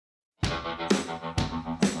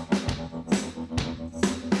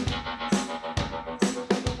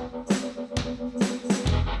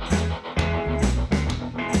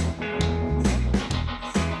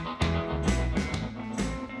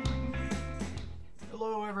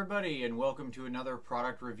Hello everybody and welcome to another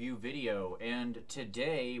product review video, and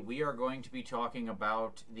today we are going to be talking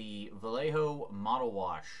about the Vellejo Model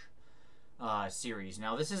Wash series.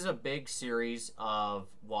 Now this is a big series of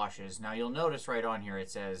washes. Now you'll notice right on here it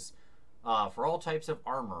says for all types of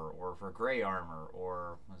armor, or for gray armor,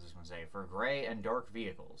 or what does this one say? For gray and dark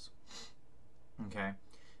vehicles. Okay.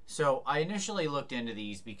 So I initially looked into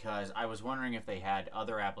these because I was wondering if they had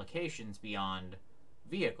other applications beyond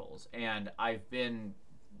vehicles, and I've been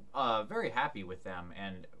very happy with them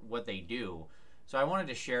and what they do, so I wanted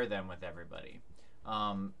to share them with everybody,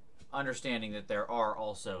 understanding that there are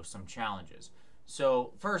also some challenges.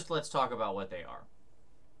 So first, let's talk about what they are.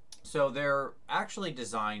 So they're actually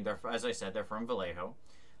designed, as I said, they're from Vallejo.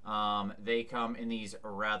 They come in these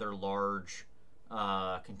rather large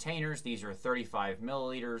containers. These are 35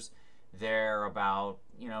 milliliters. They're about,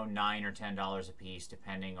 $9 or $10 a piece,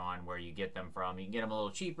 depending on where you get them from. You can get them a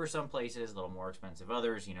little cheaper some places, a little more expensive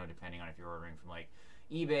others, depending on if you're ordering from like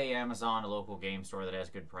eBay, Amazon, a local game store that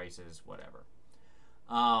has good prices, whatever.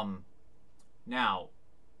 Now,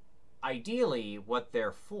 ideally, what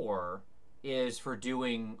they're for is for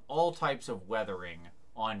doing all types of weathering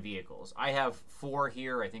on vehicles. I have 4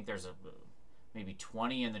 here. I think there's maybe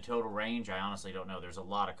 20 in the total range. I honestly don't know. There's a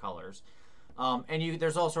lot of colors. And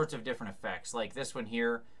there's all sorts of different effects. Like this one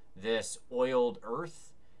here, this oiled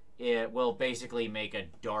earth, it will basically make a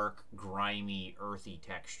dark, grimy, earthy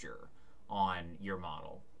texture on your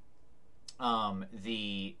model.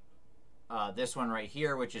 This one right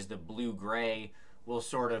here, which is the blue-gray, will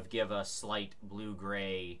sort of give a slight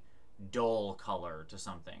blue-gray dull color to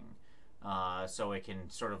something. So it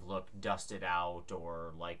can sort of look dusted out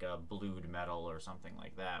or like a blued metal or something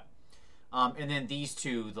like that. And then these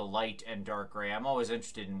two, the light and dark gray, I'm always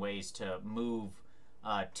interested in ways to move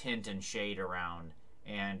tint and shade around,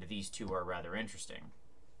 and these two are rather interesting.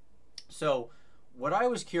 So what I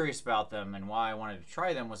was curious about them and why I wanted to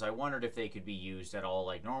try them was I wondered if they could be used at all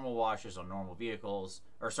like normal washes on normal vehicles,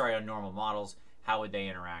 or sorry, on normal models. How would they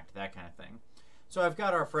interact, that kind of thing. So I've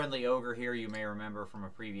got our friendly ogre here. You may remember from a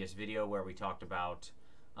previous video where we talked about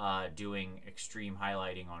doing extreme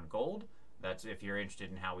highlighting on gold. That's if you're interested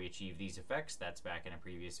in how we achieve these effects, that's back in a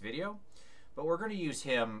previous video. But we're going to use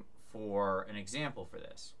him for an example for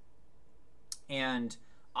this. And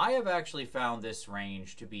I have actually found this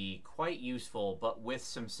range to be quite useful, but with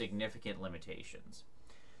some significant limitations.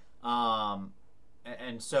 And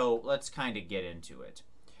so let's kind of get into it.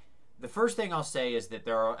 The first thing I'll say is that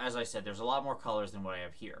there are, as I said, there's a lot more colors than what I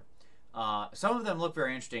have here. Some of them look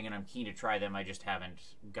very interesting, and I'm keen to try them. I just haven't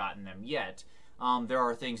gotten them yet. There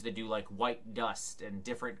are things that do like white dust and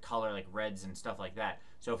different color, like reds and stuff like that.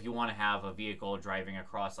 So if you want to have a vehicle driving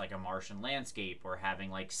across like a Martian landscape, or having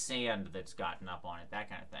like sand that's gotten up on it, that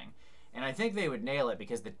kind of thing. And I think they would nail it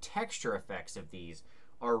because the texture effects of these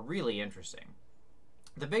are really interesting.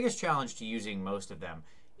 The biggest challenge to using most of them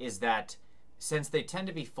is that since they tend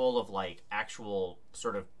to be full of like actual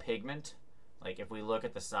sort of pigment, like if we look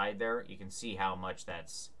at the side there, you can see how much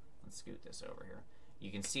that's, let's scoot this over here. You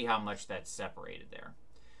can see how much that's separated there.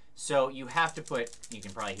 So you have to put, you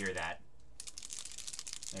can probably hear that.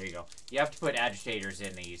 There you go. You have to put agitators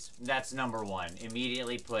in these. That's number one.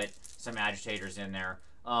 Immediately put some agitators in there.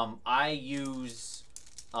 I use,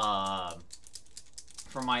 for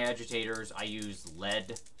my agitators, I use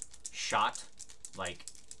lead shot, like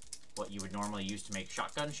what you would normally use to make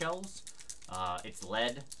shotgun shells. It's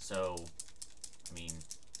lead, so, I mean,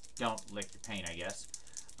 don't lick your paint, I guess.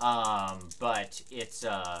 But it's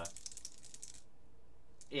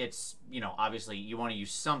obviously you want to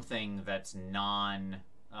use something that's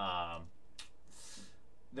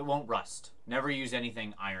that won't rust. Never use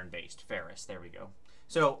anything iron-based. Ferrous, there we go.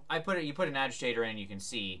 So you put an agitator in, you can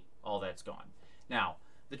see all that's gone. Now,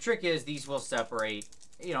 the trick is these will separate,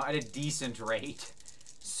 at a decent rate.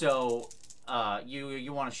 So,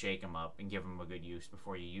 you want to shake them up and give them a good use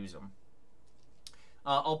before you use them.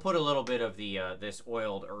 I'll put a little bit of the this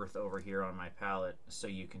oiled earth over here on my palette so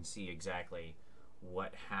you can see exactly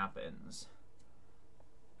what happens.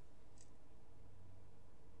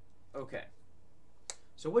 Okay.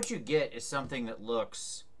 So what you get is something that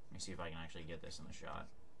looks, let me see if I can actually get this in the shot,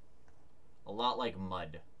 a lot like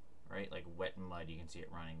mud, right? Like wet mud. You can see it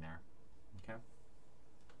running there. Okay.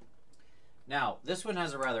 Now, this one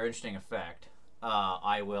has a rather interesting effect.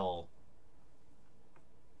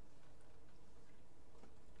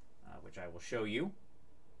 Which I will show you.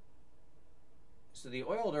 So the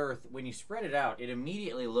oiled earth, when you spread it out, it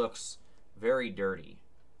immediately looks very dirty.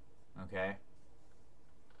 Okay?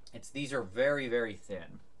 These are very, very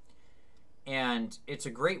thin. And it's a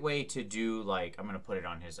great way to do, like, I'm going to put it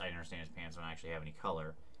on his, I understand his pants don't actually have any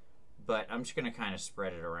color. but I'm just going to kind of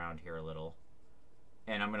spread it around here a little.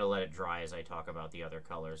 And I'm going to let it dry as I talk about the other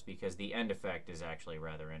colors because the end effect is actually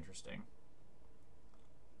rather interesting.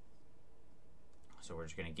 So we're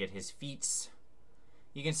just going to get his feet.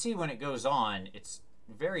 You can see when it goes on, it's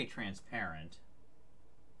very transparent.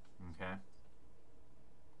 Okay.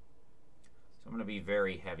 So I'm going to be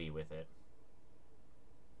very heavy with it.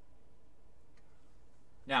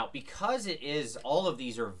 Now, because it is, all of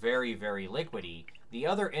these are very, very liquidy, the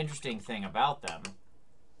other interesting thing about them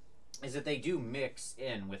is that they do mix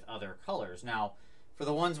in with other colors. Now, for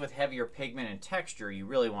the ones with heavier pigment and texture, you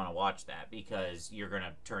really want to watch that because you're going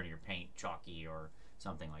to turn your paint chalky or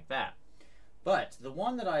something like that. But the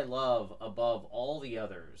one that I love above all the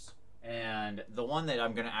others, and the one that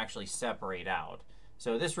I'm going to actually separate out,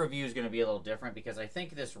 so this review is going to be a little different because I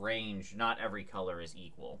think this range, not every color is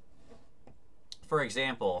equal. For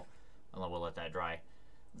example, we'll let that dry.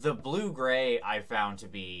 The blue-gray I found to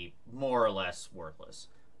be more or less worthless.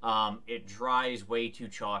 It dries way too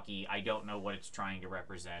chalky. I don't know what it's trying to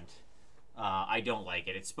represent. I don't like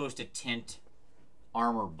it. It's supposed to tint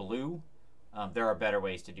armor blue. There are better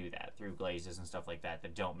ways to do that through glazes and stuff like that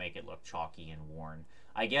that don't make it look chalky and worn.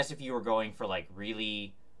 I guess if you were going for like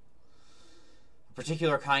really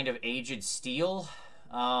particular kind of aged steel,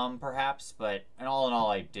 perhaps, but all in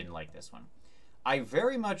all, I didn't like this one. I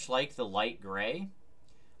very much like the light gray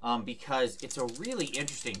because it's a really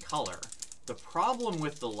interesting color. The problem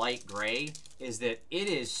with the light gray is that it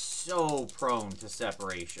is so prone to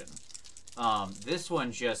separation. This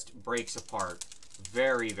one just breaks apart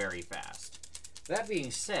very, very fast. That being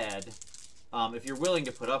said, if you're willing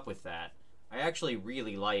to put up with that, I actually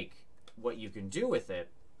really like what you can do with it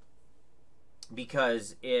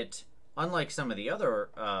because it, unlike some of the other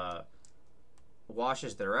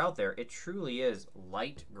washes that are out there, it truly is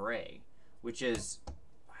light gray, which is,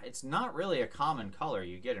 it's not really a common color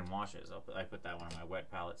you get in washes. I put that one on my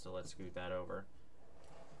wet palette, so let's scoot that over.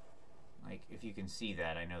 Like, if you can see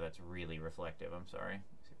that, I know that's really reflective. I'm sorry.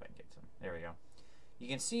 Let's see if I can get some. There we go. You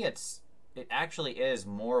can see it actually is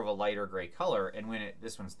more of a lighter gray color, and when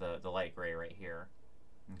this one's the light gray right here.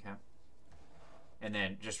 Okay. And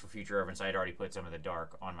then, just for future reference, I had already put some of the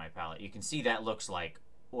dark on my palette. You can see that looks like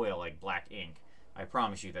oil, like black ink. I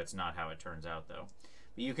promise you that's not how it turns out, though.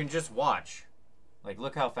 But you can just watch. Like,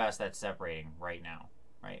 look how fast that's separating right now.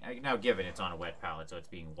 Right? Now, given it's on a wet palette, so it's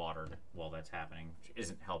being watered while that's happening, which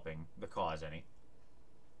isn't helping the cause any.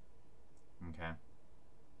 Okay.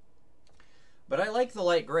 But I like the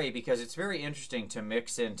light gray because it's very interesting to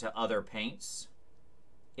mix into other paints.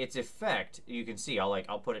 Its effect, you can see,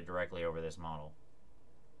 I'll put it directly over this model.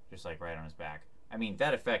 Just like right on his back. I mean,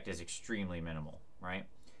 that effect is extremely minimal, right?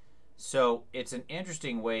 So it's an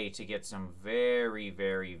interesting way to get some very,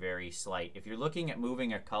 very, very slight. If you're looking at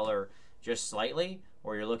moving a color just slightly,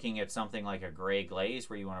 or you're looking at something like a gray glaze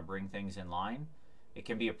where you want to bring things in line, it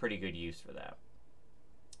can be a pretty good use for that.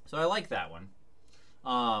 So I like that one.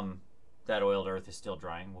 That oiled earth is still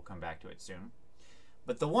drying. We'll come back to it soon.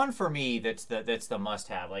 But the one for me that's the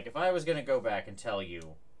must-have, like if I was going to go back and tell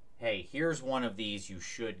you, hey, here's one of these you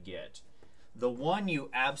should get, the one you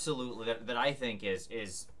absolutely, that I think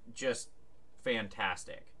is just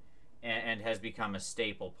fantastic and has become a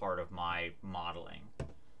staple part of my modeling,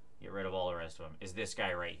 get rid of all the rest of them, is this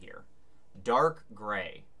guy right here. Dark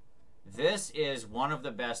gray. This is one of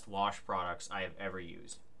the best wash products I have ever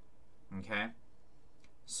used. Okay?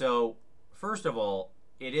 So, first of all,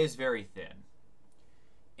 it is very thin.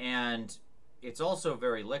 And it's also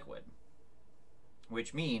very liquid,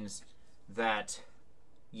 which means that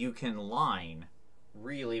you can line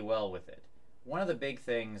really well with it. One of the big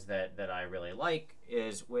things that I really like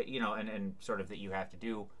is, you know, and sort of that you have to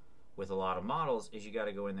do with a lot of models is you got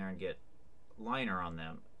to go in there and get liner on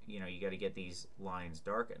them. You know, you got to get these lines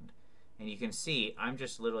darkened. And you can see I'm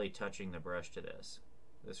just literally touching the brush to this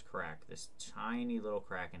crack, this tiny little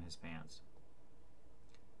crack in his pants.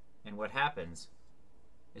 And what happens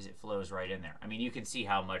is it flows right in there. I mean, you can see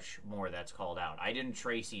how much more that's called out. I didn't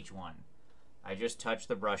trace each one. I just touched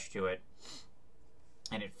the brush to it,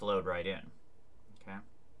 and it flowed right in. Okay?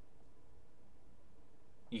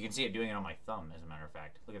 You can see it doing it on my thumb, as a matter of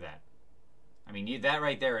fact. Look at that. I mean, that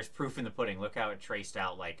right there is proof in the pudding. Look how it traced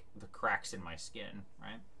out, like, the cracks in my skin,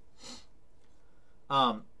 right?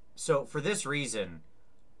 So, for this reason,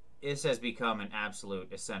 this has become an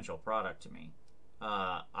absolute essential product to me.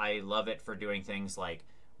 I love it for doing things like,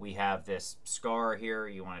 we have this scar here.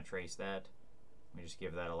 You want to trace that. We just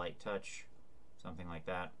give that a light touch. Something like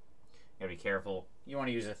that. You gotta be careful. You want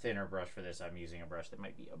to use a thinner brush for this. I'm using a brush that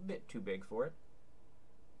might be a bit too big for it.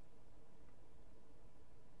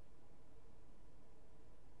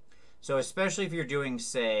 So So especially if you're doing,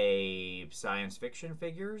 say, science fiction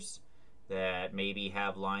figures that maybe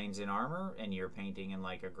have lines in armor and you're painting in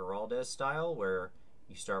like a Geraldes style where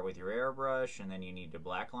you start with your airbrush and then you need to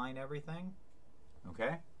blackline everything,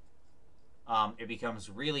 okay? It becomes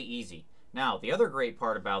really easy. Now, the other great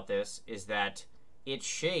part about this is that it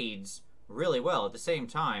shades really well. At the same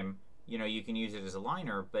time, you know, you can use it as a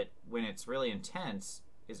liner, but when it's really intense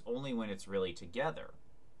is only when it's really together,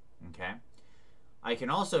 okay? I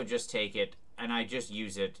can also just take it and I just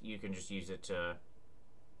use it, you can just use it to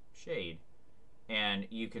shade. And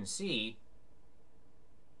you can see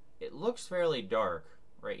it looks fairly dark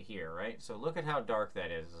right here, right? So look at how dark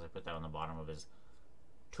that is as I put that on the bottom of his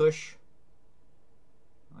tush.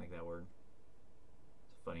 I like that word.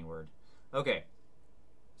 It's a funny word. Okay.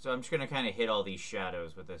 So I'm just going to kind of hit all these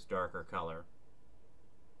shadows with this darker color.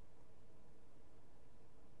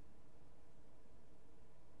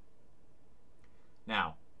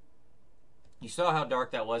 Now, you saw how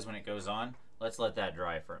dark that was when it goes on. Let's let that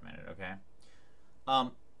dry for a minute, okay?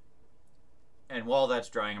 And while that's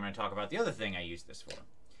drying, I'm going to talk about the other thing I use this for.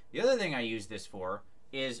 The other thing I use this for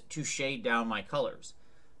is to shade down my colors.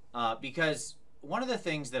 Because one of the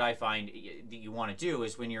things that I find that you want to do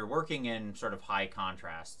is when you're working in sort of high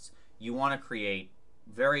contrasts, you want to create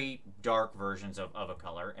very dark versions of a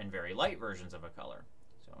color and very light versions of a color.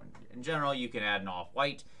 So in general, you can add an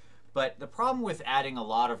off-white. But the problem with adding a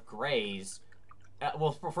lot of grays,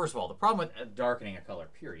 well, first of all, the problem with darkening a color,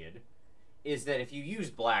 period, is that if you use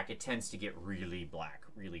black, it tends to get really black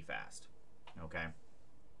really fast, okay?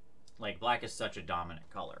 Like, black is such a dominant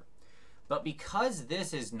color. But because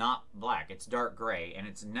this is not black, it's dark gray, and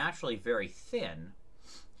it's naturally very thin,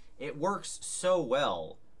 it works so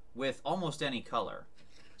well with almost any color.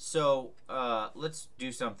 So let's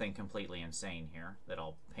do something completely insane here that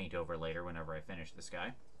I'll paint over later whenever I finish this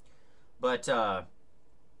guy. But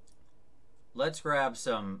let's grab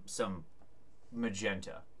some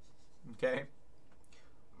magenta, okay?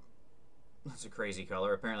 That's a crazy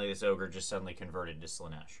color. Apparently this ogre just suddenly converted to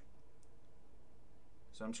Slanesh.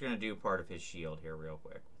 So I'm just going to do part of his shield here real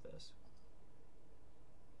quick with this.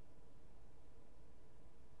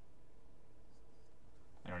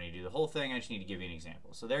 I don't need to do the whole thing, I just need to give you an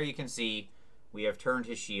example. So there you can see we have turned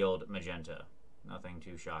his shield magenta. Nothing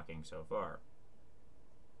too shocking so far.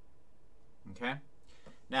 Okay?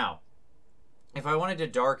 Now, if I wanted to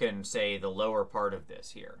darken, say, the lower part of this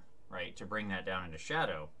here, right, to bring that down into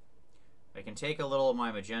shadow, I can take a little of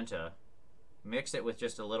my magenta, mix it with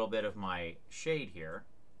just a little bit of my shade here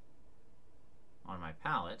on my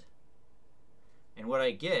palette, and what I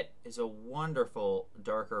get is a wonderful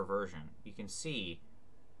darker version. You can see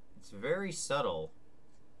it's very subtle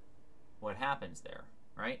what happens there,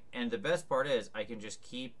 right? And the best part is I can just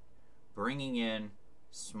keep bringing in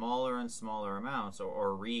smaller and smaller amounts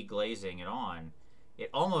or re-glazing it on.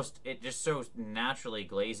 It just so naturally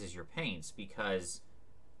glazes your paints because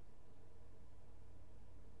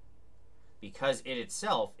it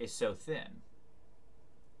itself is so thin,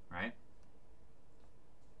 right?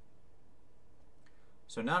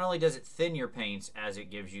 So not only does it thin your paints as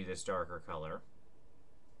it gives you this darker color,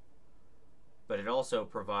 but it also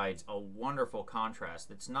provides a wonderful contrast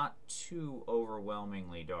that's not too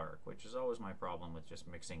overwhelmingly dark, which is always my problem with just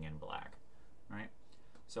mixing in black, right?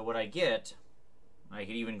 So what I get, I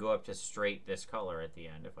could even go up to straight this color at the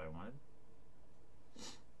end if I wanted.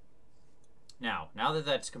 Now that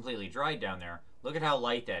that's completely dried down there, look at how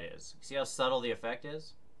light that is. See how subtle the effect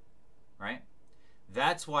is, right?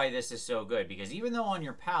 That's why this is so good, because even though on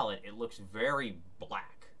your palette it looks very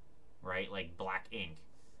black, right, like black ink,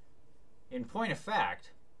 in point of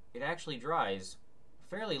fact, it actually dries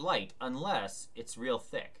fairly light unless it's real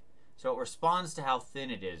thick. So it responds to how thin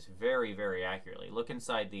it is very, very accurately. Look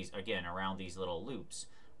inside these, again, around these little loops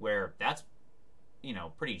where that's, you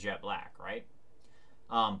know, pretty jet black, right?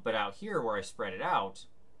 But out here where I spread it out,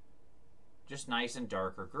 just nice and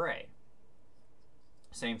darker gray.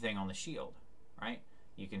 Same thing on the shield, right?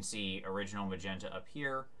 You can see original magenta up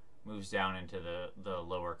here, moves down into the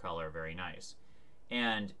lower color, very nice.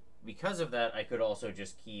 And because of that, I could also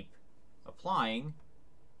just keep applying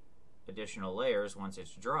additional layers once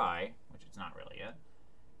it's dry, which it's not really yet,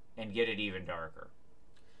 and get it even darker.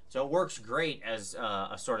 So it works great as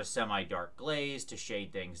a sort of semi-dark glaze to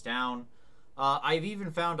shade things down. I've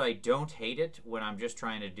even found I don't hate it when I'm just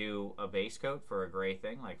trying to do a base coat for a gray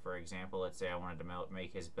thing. Like, for example, let's say I wanted to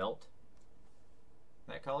make his belt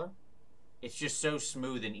that color. It's just so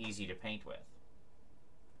smooth and easy to paint with.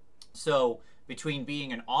 So between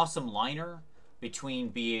being an awesome liner, between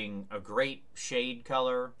being a great shade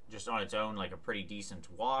color just on its own, like a pretty decent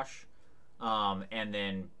wash, and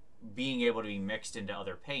then being able to be mixed into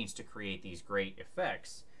other paints to create these great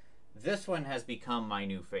effects, this one has become my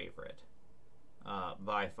new favorite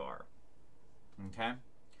by far. Okay.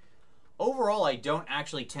 Overall, I don't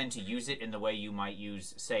actually tend to use it in the way you might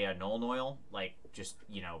use, say, a Nuln Oil, like just,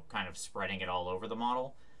 you know, kind of spreading it all over the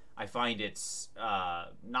model. I find it's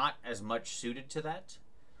not as much suited to that.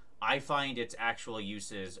 I find its actual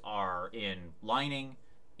uses are in lining,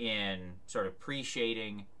 in sort of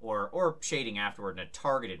pre-shading, or shading afterward in a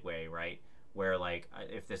targeted way, right? Where, like,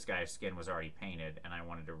 if this guy's skin was already painted and I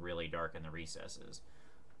wanted to really darken the recesses,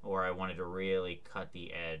 or I wanted to really cut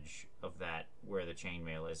the edge of that where the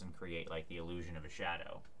chainmail is and create, like, the illusion of a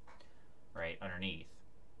shadow, right, underneath,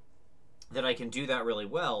 that I can do that really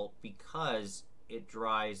well because it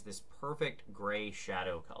dries this perfect gray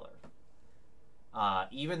shadow color.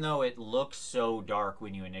 Even though it looks so dark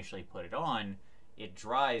when you initially put it on, it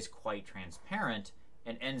dries quite transparent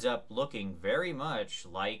and ends up looking very much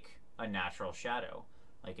like a natural shadow.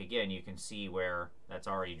 Like, again, you can see where that's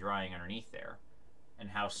already drying underneath there and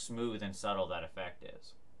how smooth and subtle that effect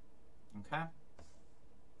is. Okay?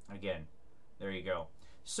 Again, there you go.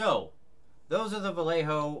 So, those are the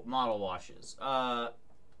Vallejo model washes.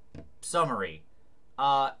 Summary.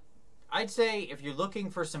 I'd say if you're looking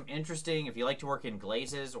for some interesting, if you like to work in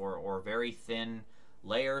glazes or very thin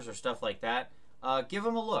layers or stuff like that, give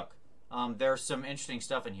them a look. There's some interesting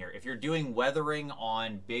stuff in here. If you're doing weathering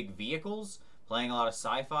on big vehicles, playing a lot of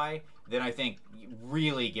sci-fi, then I think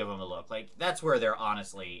really give them a look. Like, that's where they're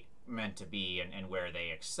honestly meant to be and where they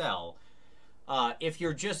excel. If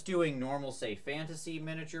you're just doing normal, say, fantasy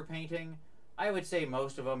miniature painting, I would say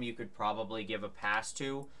most of them you could probably give a pass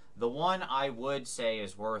to. The one I would say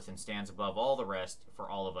is worth and stands above all the rest for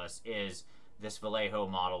all of us is this Vellejo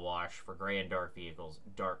Model Wash for gray and dark vehicles,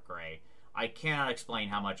 dark gray. I cannot explain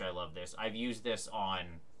how much I love this. I've used this on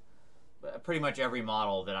pretty much every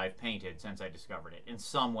model that I've painted since I discovered it in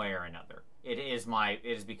some way or another. It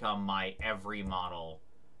has become my every model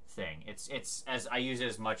thing. It's as I use it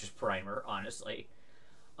as much as primer, honestly.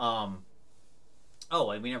 Oh,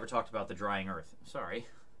 and we never talked about the drying earth. Sorry.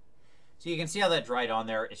 So you can see how that dried on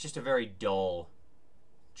there. It's just a very dull,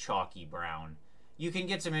 chalky brown. You can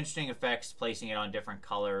get some interesting effects placing it on different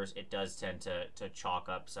colors. It does tend to chalk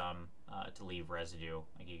up some to leave residue,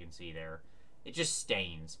 like you can see there. It just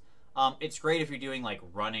stains. It's great if you're doing like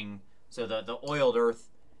running. So the oiled earth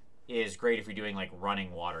is great if you're doing like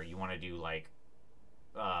running water. You want to do like,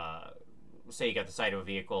 say you got the side of a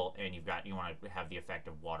vehicle and you want to have the effect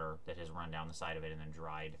of water that has run down the side of it and then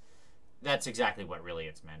dried. That's exactly what really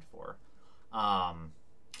it's meant for.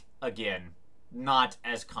 Again, not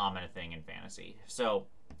as common a thing in fantasy. So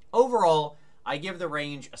overall, I give the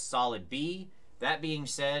range a solid B. That being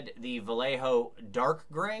said, the Vallejo Dark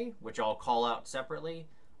Gray, which I'll call out separately,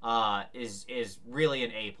 is really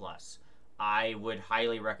an A+. I would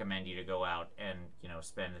highly recommend you to go out and, you know,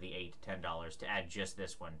 spend the $8 to $10 to add just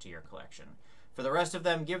this one to your collection. For the rest of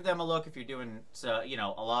them, give them a look if you're doing, you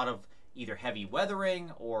know, a lot of either heavy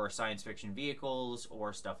weathering or science fiction vehicles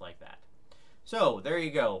or stuff like that. So, there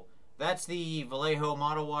you go. That's the Vallejo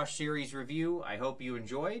Model Wash series review. I hope you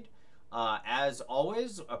enjoyed. As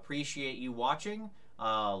always, appreciate you watching.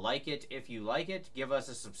 Like it if you like it. Give us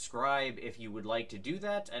a subscribe if you would like to do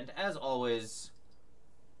that. And as always,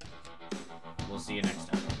 we'll see you next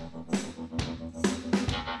time.